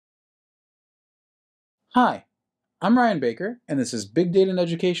Hi, I'm Ryan Baker, and this is Big Data in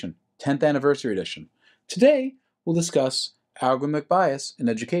Education, 10th Anniversary Edition. Today, we'll discuss algorithmic bias in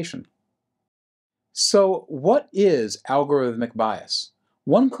education. So, what is algorithmic bias?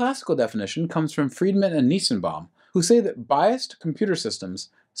 One classical definition comes from Friedman and Nissenbaum, who say that biased computer systems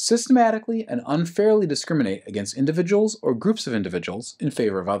systematically and unfairly discriminate against individuals or groups of individuals in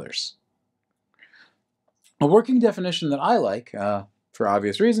favor of others. A working definition that I like, for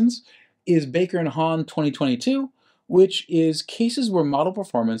obvious reasons, is Baker and Hahn 2022, which is cases where model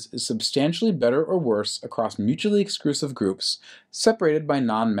performance is substantially better or worse across mutually exclusive groups separated by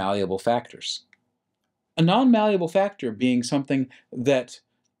non-malleable factors. A non-malleable factor being something that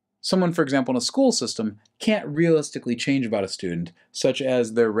someone, for example, in a school system can't realistically change about a student, such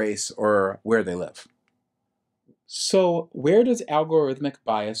as their race or where they live. So, where does algorithmic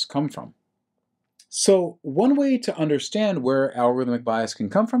bias come from? So one way to understand where algorithmic bias can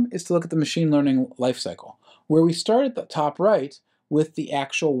come from is to look at the machine learning lifecycle, where we start at the top right with the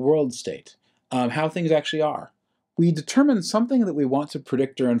actual world state, how things actually are. We determine something that we want to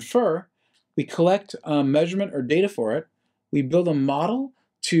predict or infer, we collect measurement or data for it, we build a model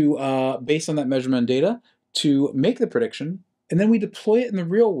to based on that measurement and data to make the prediction, and then we deploy it in the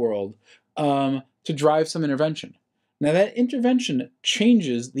real world to drive some intervention. Now that intervention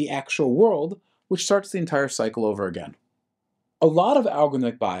changes the actual world, which starts the entire cycle over again. A lot of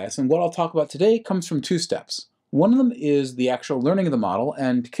algorithmic bias, and what I'll talk about today, comes from two steps. One of them is the actual learning of the model,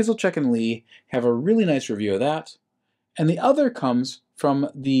 and Kiselchek and Lee have a really nice review of that. And the other comes from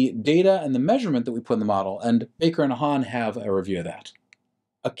the data and the measurement that we put in the model, and Baker and Hahn have a review of that.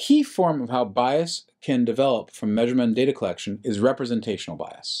 A key form of how bias can develop from measurement and data collection is representational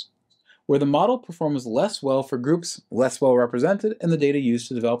bias, where the model performs less well for groups less well represented in the data used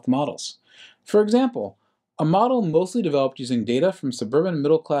to develop the models. For example, a model mostly developed using data from suburban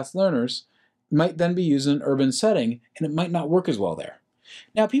middle-class learners might then be used in an urban setting, and it might not work as well there.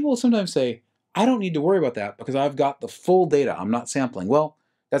 Now, people will sometimes say, I don't need to worry about that because I've got the full data, I'm not sampling. Well,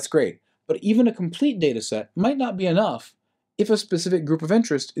 that's great, but even a complete data set might not be enough if a specific group of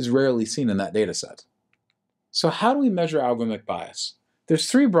interest is rarely seen in that data set. So how do we measure algorithmic bias? There's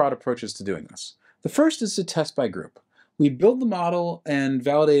three broad approaches to doing this. The first is to test by group. We build the model and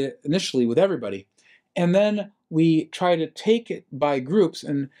validate it initially with everybody, and then we try to take it by groups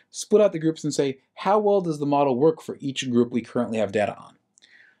and split out the groups and say, how well does the model work for each group we currently have data on?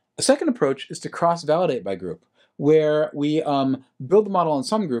 A second approach is to cross-validate by group, where we build the model on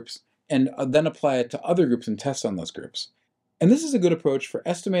some groups and then apply it to other groups and test on those groups. And this is a good approach for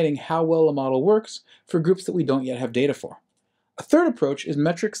estimating how well a model works for groups that we don't yet have data for. A third approach is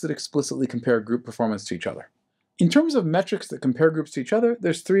metrics that explicitly compare group performance to each other. In terms of metrics that compare groups to each other,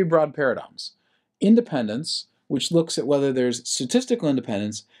 there's three broad paradigms. Independence, which looks at whether there's statistical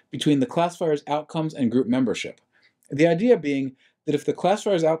independence between the classifier's outcomes and group membership. The idea being that if the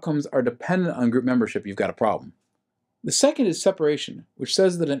classifier's outcomes are dependent on group membership, you've got a problem. The second is separation, which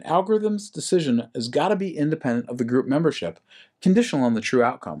says that an algorithm's decision has got to be independent of the group membership, conditional on the true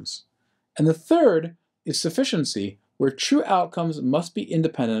outcomes. And the third is sufficiency, where true outcomes must be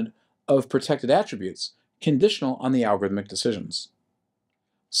independent of protected attributes, conditional on the algorithmic decisions.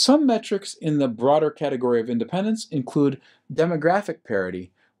 Some metrics in the broader category of independence include demographic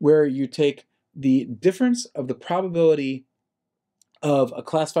parity, where you take the difference of the probability of a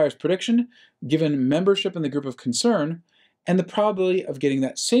classifier's prediction given membership in the group of concern and the probability of getting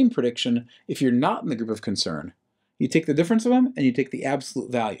that same prediction if you're not in the group of concern. You take the difference of them and you take the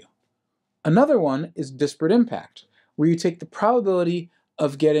absolute value. Another one is disparate impact, where you take the probability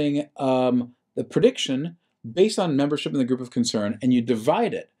of getting the prediction based on membership in the group of concern, and you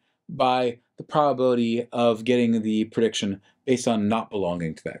divide it by the probability of getting the prediction based on not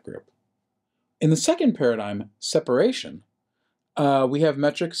belonging to that group. In the second paradigm, separation, we have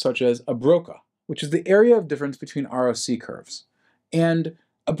metrics such as a broca, which is the area of difference between ROC curves. And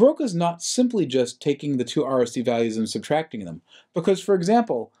a broca is not simply just taking the two ROC values and subtracting them, because, for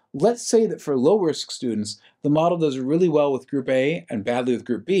example, let's say that for low-risk students, the model does really well with Group A and badly with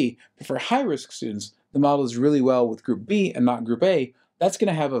Group B, but for high-risk students, the model does really well with Group B and not Group A. That's going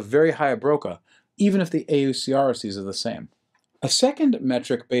to have a very high broca, even if the AUC-ROCs are the same. A second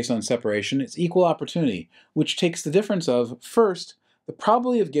metric based on separation is equal opportunity, which takes the difference of, first, the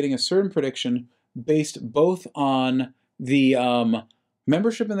probability of getting a certain prediction based both on the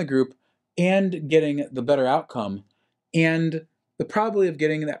membership in the group and getting the better outcome, and the probability of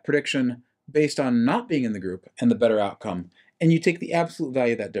getting that prediction based on not being in the group and the better outcome, and you take the absolute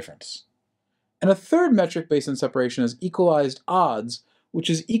value of that difference. And a third metric based on separation is equalized odds,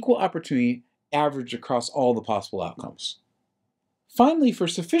 which is equal opportunity averaged across all the possible outcomes. Finally, for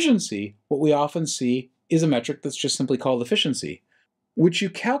sufficiency, what we often see is a metric that's just simply called efficiency, which you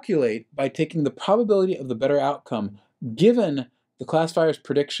calculate by taking the probability of the better outcome given the classifier's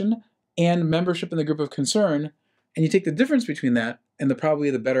prediction and membership in the group of concern, and you take the difference between that and the probability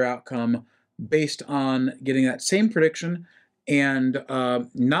of the better outcome based on getting that same prediction and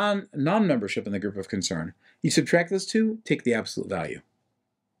non-membership in the group of concern. You subtract those two, take the absolute value.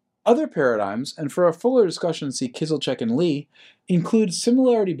 Other paradigms, and for a fuller discussion see Kiselchek and Lee, include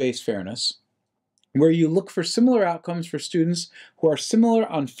similarity-based fairness, where you look for similar outcomes for students who are similar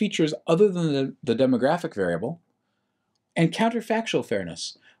on features other than the demographic variable, and counterfactual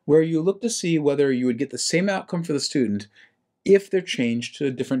fairness, where you look to see whether you would get the same outcome for the student if they're changed to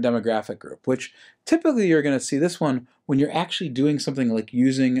a different demographic group, which typically you're going to see this one when you're actually doing something like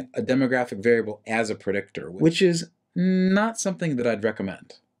using a demographic variable as a predictor, which is not something that I'd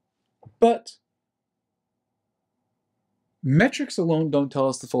recommend. But metrics alone don't tell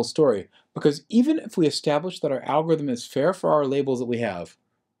us the full story, because even if we establish that our algorithm is fair for our labels that we have,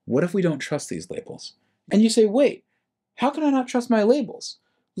 what if we don't trust these labels? And you say, wait, how can I not trust my labels?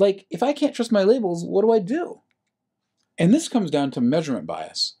 Like, if I can't trust my labels, what do I do? And this comes down to measurement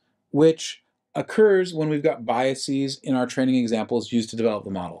bias, which occurs when we've got biases in our training examples used to develop the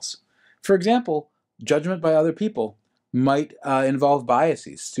models. For example, judgment by other people might involve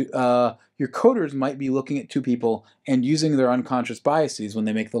biases. Your coders might be looking at two people and using their unconscious biases when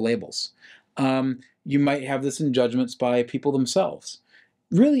they make the labels. You might have this in judgments by people themselves.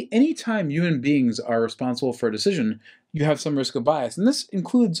 Really, anytime human beings are responsible for a decision, you have some risk of bias, and this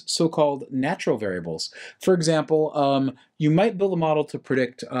includes so-called natural variables. For example, you might build a model to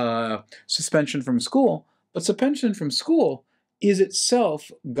predict suspension from school, but suspension from school is itself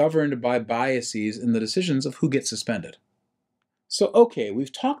governed by biases in the decisions of who gets suspended. So, okay,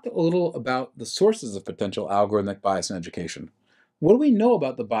 we've talked a little about the sources of potential algorithmic bias in education. What do we know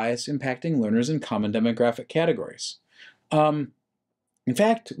about the bias impacting learners in common demographic categories? In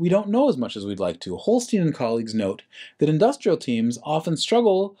fact, we don't know as much as we'd like to. Holstein and colleagues note that industrial teams often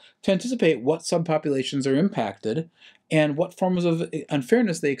struggle to anticipate what subpopulations are impacted and what forms of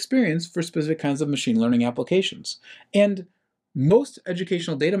unfairness they experience for specific kinds of machine learning applications. And most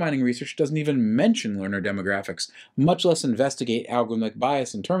educational data mining research doesn't even mention learner demographics, much less investigate algorithmic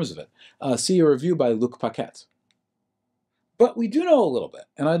bias in terms of it. See a review by Luc Paquette. But we do know a little bit,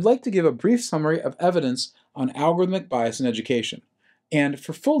 and I'd like to give a brief summary of evidence on algorithmic bias in education. And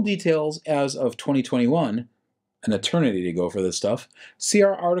for full details as of 2021, an eternity to go for this stuff, see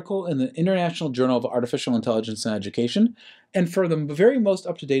our article in the International Journal of Artificial Intelligence and Education, and for the very most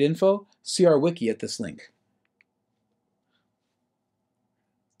up-to-date info, see our wiki at this link.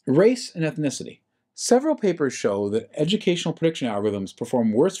 Race and ethnicity. Several papers show that educational prediction algorithms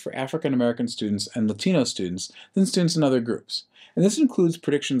perform worse for African American students and Latino students than students in other groups. And this includes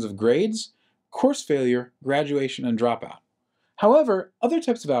predictions of grades, course failure, graduation, and dropout. However, other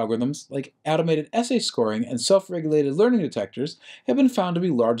types of algorithms, like automated essay scoring and self-regulated learning detectors, have been found to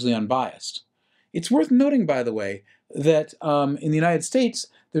be largely unbiased. It's worth noting, by the way, that in the United States,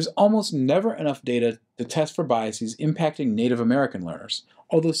 there's almost never enough data to test for biases impacting Native American learners,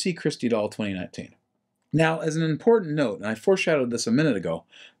 although see Christie et al. 2019. Now, as an important note, and I foreshadowed this a minute ago,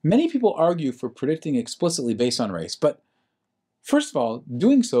 many people argue for predicting explicitly based on race, but first of all,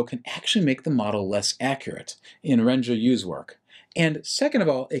 doing so can actually make the model less accurate in Renja Yu's work. And second of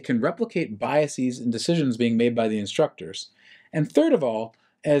all, it can replicate biases in decisions being made by the instructors. And third of all,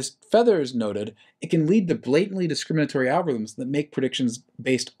 as Feathers noted, it can lead to blatantly discriminatory algorithms that make predictions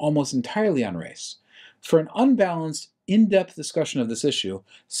based almost entirely on race. For an unbalanced, in-depth discussion of this issue,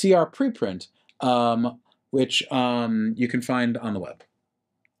 see our preprint, which you can find on the web.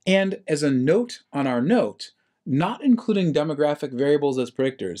 And as a note on our note, not including demographic variables as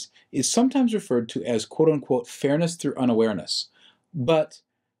predictors is sometimes referred to as quote-unquote fairness through unawareness. But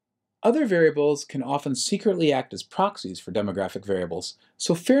other variables can often secretly act as proxies for demographic variables,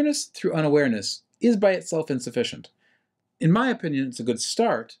 so fairness through unawareness is by itself insufficient. In my opinion, it's a good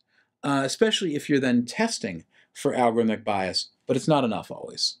start, especially if you're then testing for algorithmic bias, but it's not enough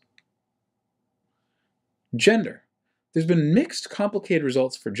always. Gender. There's been mixed, complicated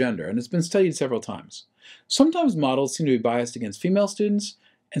results for gender, and it's been studied several times. Sometimes models seem to be biased against female students,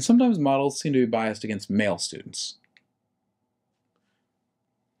 and sometimes models seem to be biased against male students.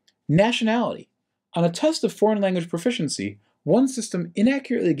 Nationality. On a test of foreign language proficiency, one system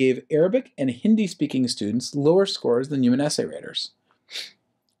inaccurately gave Arabic and Hindi-speaking students lower scores than human essay raters.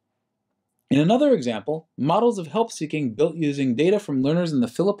 In another example, models of help-seeking built using data from learners in the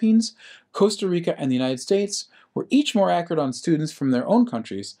Philippines, Costa Rica, and the United States were each more accurate on students from their own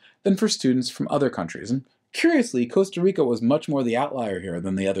countries than for students from other countries. And curiously, Costa Rica was much more the outlier here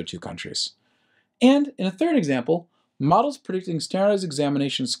than the other two countries. And in a third example, models predicting standardized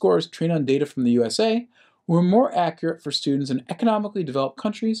examination scores trained on data from the USA were more accurate for students in economically developed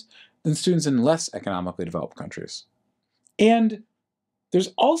countries than students in less economically developed countries. And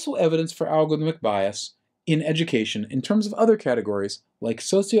there's also evidence for algorithmic bias in education in terms of other categories like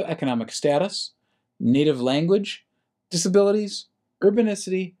socioeconomic status, native language, disabilities,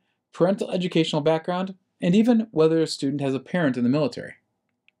 urbanicity, parental educational background, and even whether a student has a parent in the military.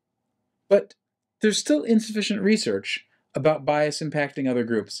 But there's still insufficient research about bias impacting other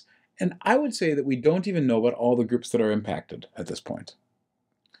groups, and I would say that we don't even know about all the groups that are impacted at this point.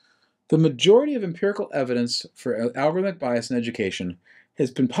 The majority of empirical evidence for algorithmic bias in education has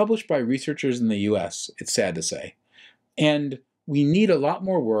been published by researchers in the US, it's sad to say, and we need a lot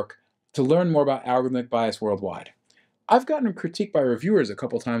more work to learn more about algorithmic bias worldwide. I've gotten critiqued by reviewers a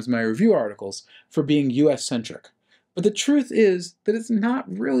couple times in my review articles for being US-centric. But the truth is that it's not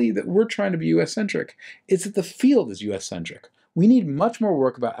really that we're trying to be US-centric, it's that the field is US-centric. We need much more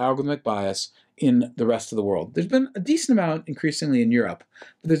work about algorithmic bias in the rest of the world. There's been a decent amount increasingly in Europe,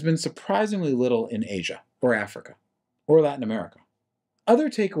 but there's been surprisingly little in Asia, or Africa, or Latin America. Other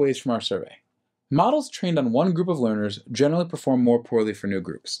takeaways from our survey. Models trained on one group of learners generally perform more poorly for new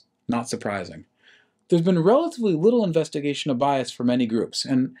groups. Not surprising. There's been relatively little investigation of bias for many groups,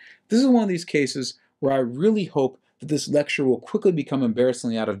 and this is one of these cases where I really hope that this lecture will quickly become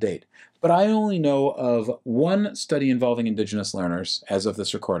embarrassingly out of date. But I only know of one study involving Indigenous learners as of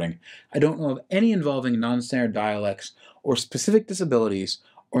this recording. I don't know of any involving non-standard dialects or specific disabilities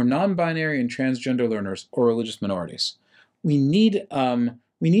or non-binary and transgender learners or religious minorities. We need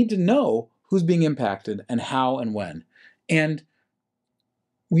to know who's being impacted and how and when. And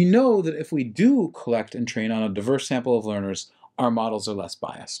we know that if we do collect and train on a diverse sample of learners, our models are less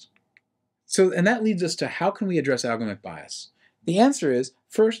biased. And that leads us to how can we address algorithmic bias? The answer is,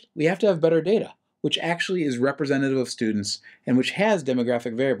 first, we have to have better data, which actually is representative of students and which has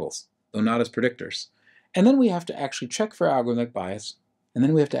demographic variables, though not as predictors. And then we have to actually check for algorithmic bias, and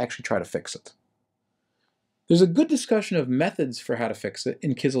then we have to actually try to fix it. There's a good discussion of methods for how to fix it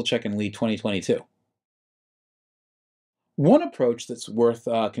in Kiselchek and Lee 2022. One approach that's worth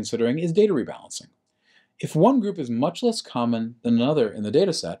considering is data rebalancing. If one group is much less common than another in the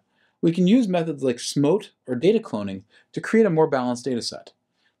dataset, we can use methods like SMOTE or data cloning to create a more balanced dataset.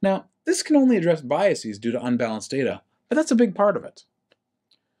 Now, this can only address biases due to unbalanced data, but that's a big part of it.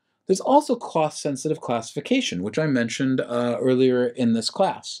 There's also cost-sensitive classification, which I mentioned earlier in this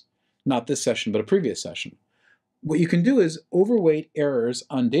class. Not this session, but a previous session. What you can do is overweight errors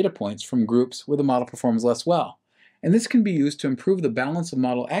on data points from groups where the model performs less well. And this can be used to improve the balance of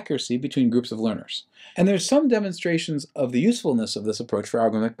model accuracy between groups of learners. And there's some demonstrations of the usefulness of this approach for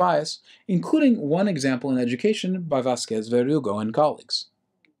algorithmic bias, including one example in education by Vasquez Verdugo and colleagues.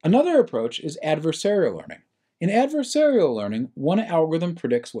 Another approach is adversarial learning. In adversarial learning, one algorithm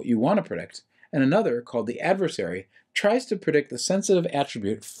predicts what you want to predict, and another, called the adversary, tries to predict the sensitive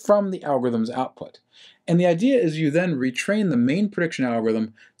attribute from the algorithm's output. And the idea is you then retrain the main prediction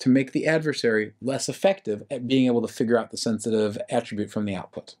algorithm to make the adversary less effective at being able to figure out the sensitive attribute from the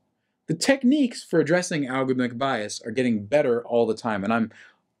output. The techniques for addressing algorithmic bias are getting better all the time, and I'm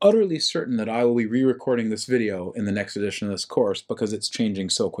utterly certain that I will be re-recording this video in the next edition of this course because it's changing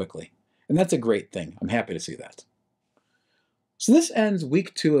so quickly. And that's a great thing. I'm happy to see that. So this ends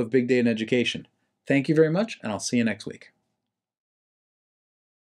week 2 of Big Data in Education. Thank you very much, and I'll see you next week.